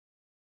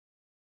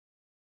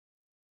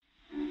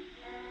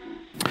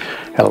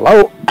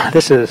Hello,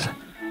 this is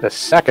the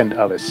second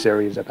of a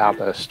series about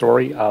the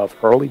story of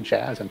early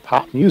jazz and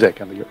pop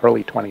music in the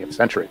early 20th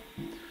century.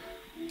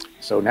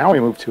 So now we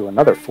move to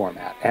another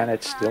format, and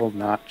it's still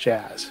not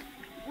jazz.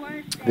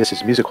 This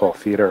is musical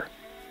theater.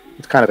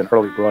 It's kind of an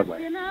early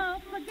Broadway.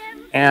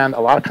 And a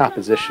lot of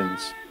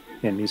compositions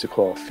in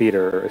musical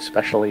theater,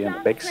 especially in the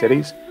big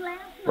cities,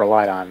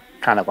 relied on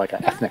kind of like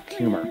an ethnic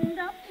humor.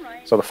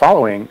 So the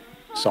following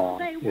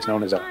song is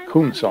known as a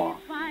coon song,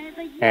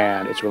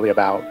 and it's really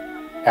about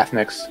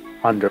ethnics,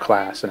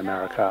 underclass in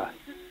America.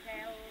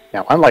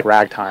 Now, unlike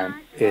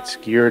ragtime, it's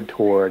geared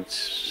towards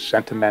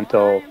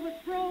sentimental,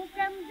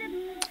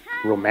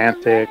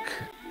 romantic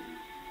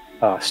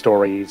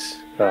stories,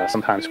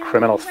 sometimes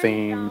criminal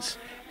themes,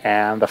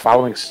 and the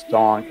following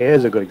song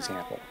is a good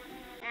example.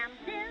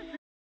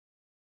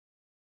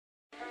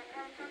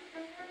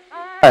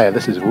 Hi,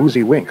 this is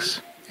Woozy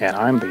Winks, and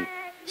I'm the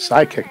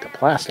sidekick to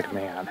Plastic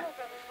Man.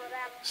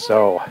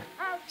 So,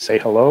 say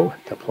hello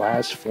to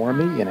Plaz for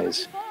me in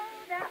his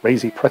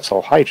crazy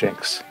pretzel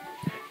hijinks.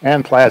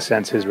 And Plaz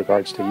sends his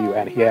regards to you,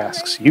 and he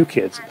asks, you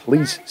kids,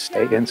 please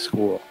stay in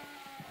school.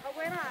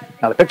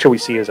 Now, the picture we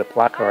see is a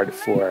placard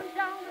for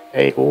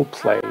an old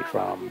play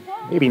from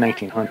maybe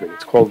 1900.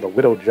 It's called The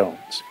Widow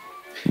Jones.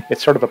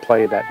 It's sort of a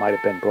play that might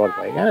have been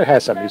Broadway, and it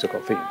has some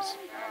musical themes.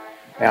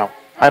 Now,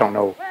 I don't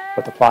know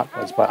what the plot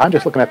was, but I'm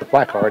just looking at the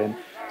placard, and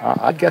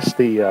I guess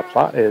the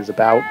plot is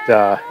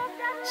about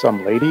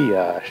some lady.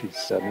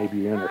 She's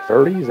maybe in her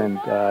 30s,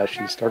 and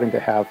she's starting to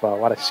have a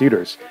lot of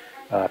suitors.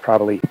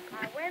 Probably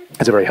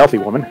is a very healthy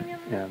woman,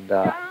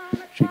 and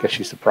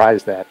she's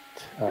surprised that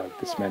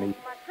this many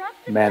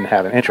men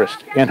have an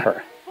interest in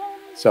her.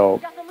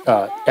 So,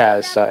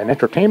 as an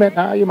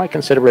entertainment, you might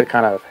consider it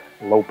kind of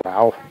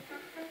lowbrow,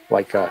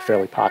 like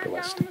fairly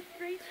populist.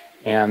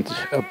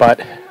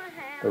 But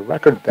the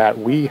record that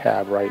we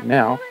have right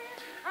now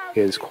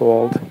is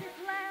called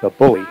The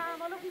Bully,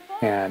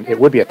 and it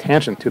would be a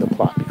tangent to the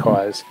plot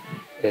because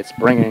it's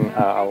bringing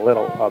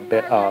a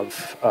bit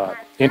of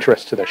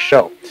interest to the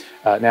show.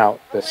 Now,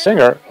 the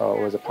singer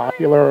was a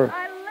popular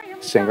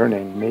singer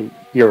named Nate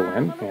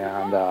Irwin,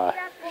 and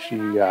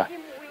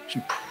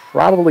she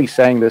probably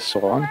sang this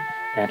song,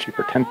 and she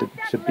pretended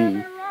to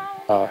be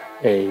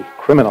a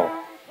criminal,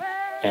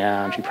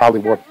 and she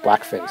probably wore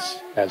blackface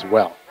as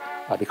well,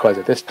 because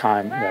at this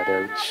time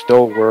there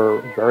still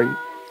were very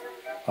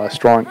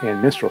strong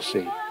in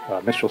minstrelsy.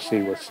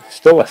 Minstrelsy was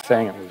still a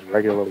thing and was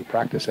regularly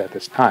practiced at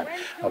this time.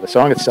 The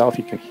song itself,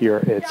 you can hear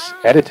it's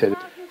edited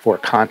for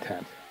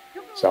content.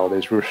 So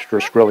there's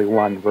just really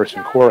one verse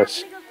and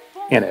chorus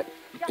in it.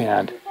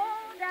 And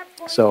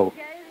so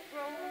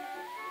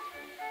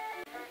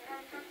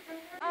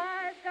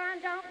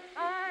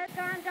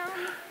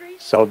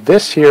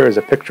this here is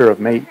a picture of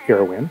Nate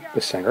Irwin,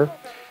 the singer,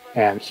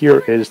 and here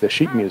is the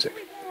sheet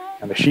music.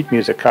 And the sheet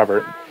music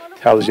cover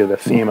tells you the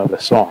theme of the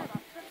song.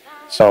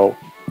 So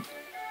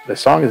the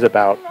song is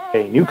about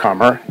a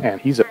newcomer, and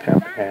he's a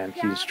pimp, and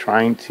he's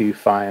trying to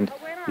find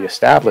the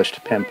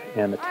established pimp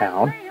in the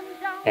town,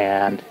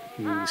 and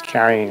he's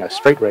carrying a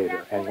straight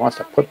razor, and he wants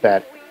to put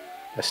that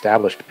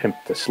established pimp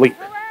to sleep.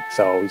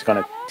 So he's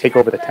going to take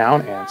over the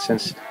town, and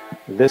since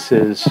this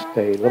is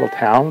a little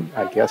town,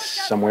 I guess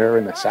somewhere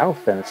in the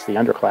South, and it's the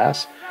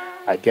underclass,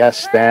 I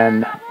guess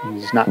then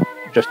he's not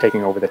just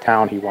taking over the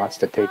town, he wants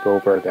to take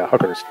over the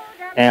hookers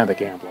and the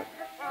gambling.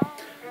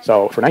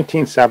 So for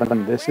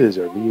 1907, this is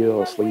a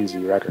real sleazy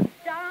record.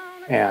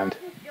 And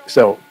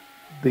so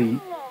the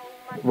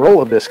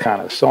role of this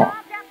kind of song,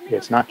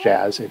 it's not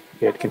jazz,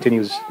 it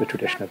continues the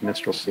tradition of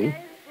minstrelsy,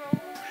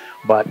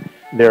 but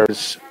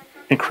there's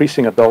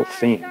increasing adult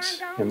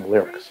themes in the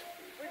lyrics.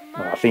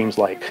 Themes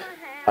like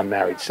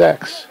unmarried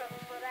sex,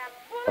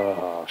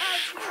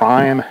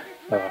 crime,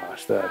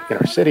 the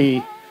inner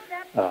city,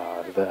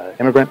 the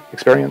immigrant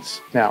experience.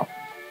 Now,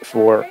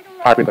 for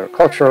popular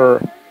culture,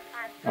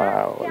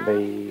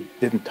 they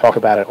didn't talk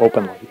about it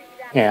openly.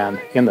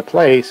 And in the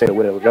play, say The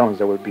Widow Jones,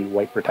 there would be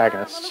white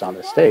protagonists on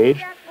the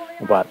stage,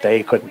 but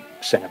they couldn't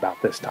sing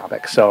about this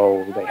topic.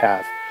 So they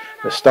have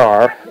the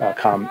star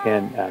come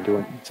in and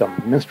doing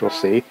some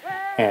minstrelsy,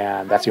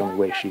 and that's the only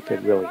way she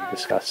could really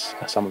discuss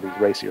some of these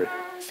racier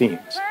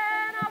themes.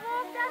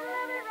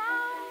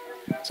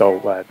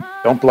 So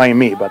don't blame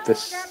me, but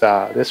this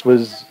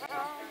was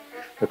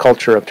the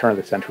culture of turn of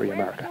the century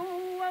America.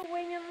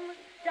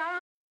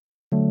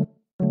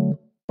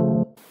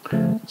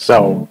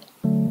 So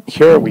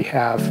here we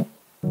have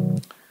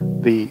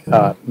the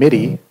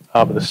MIDI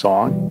of the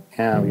song,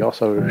 and we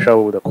also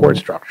show the chord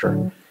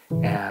structure,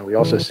 and we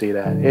also see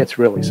that it's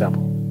really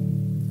simple.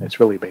 It's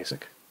really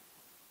basic.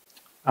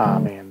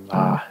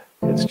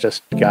 It's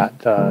just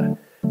got some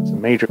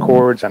major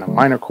chords and a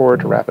minor chord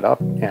to wrap it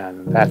up,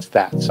 and that's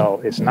that. So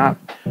it's not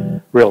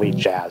really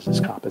jazz's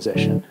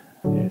composition.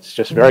 It's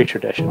just very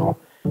traditional,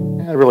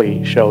 and it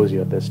really shows you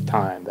at this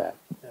time that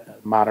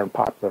modern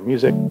popular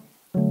music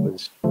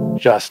was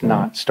just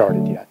not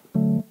started yet.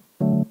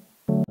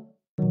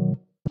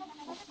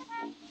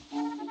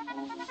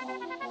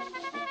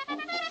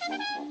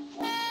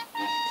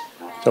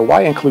 So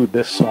why include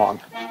this song?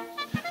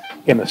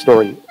 in the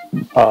story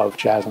of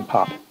jazz and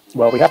pop?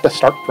 Well, we have to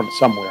start from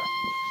somewhere.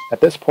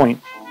 At this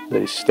point,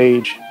 the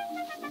stage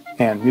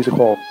and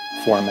musical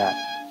format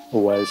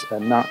was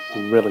not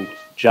really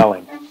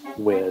gelling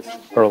with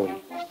early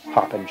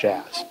pop and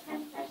jazz.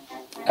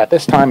 At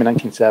this time in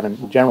 1907,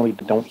 you generally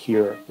don't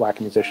hear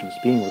black musicians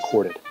being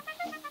recorded.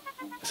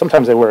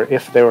 Sometimes they were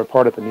if they were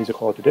part of the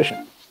musical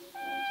tradition.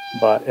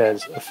 But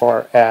as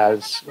far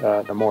as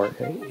the more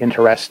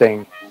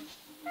interesting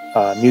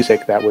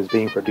music that was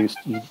being produced,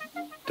 you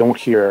don't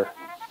hear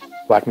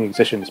black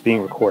musicians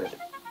being recorded.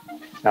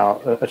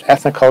 Now,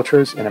 ethnic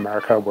cultures in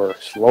America were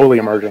slowly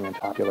emerging in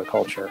popular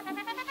culture,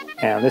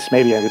 and this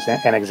may be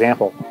an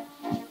example,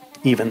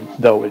 even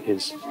though it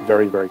is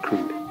very, very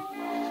crude.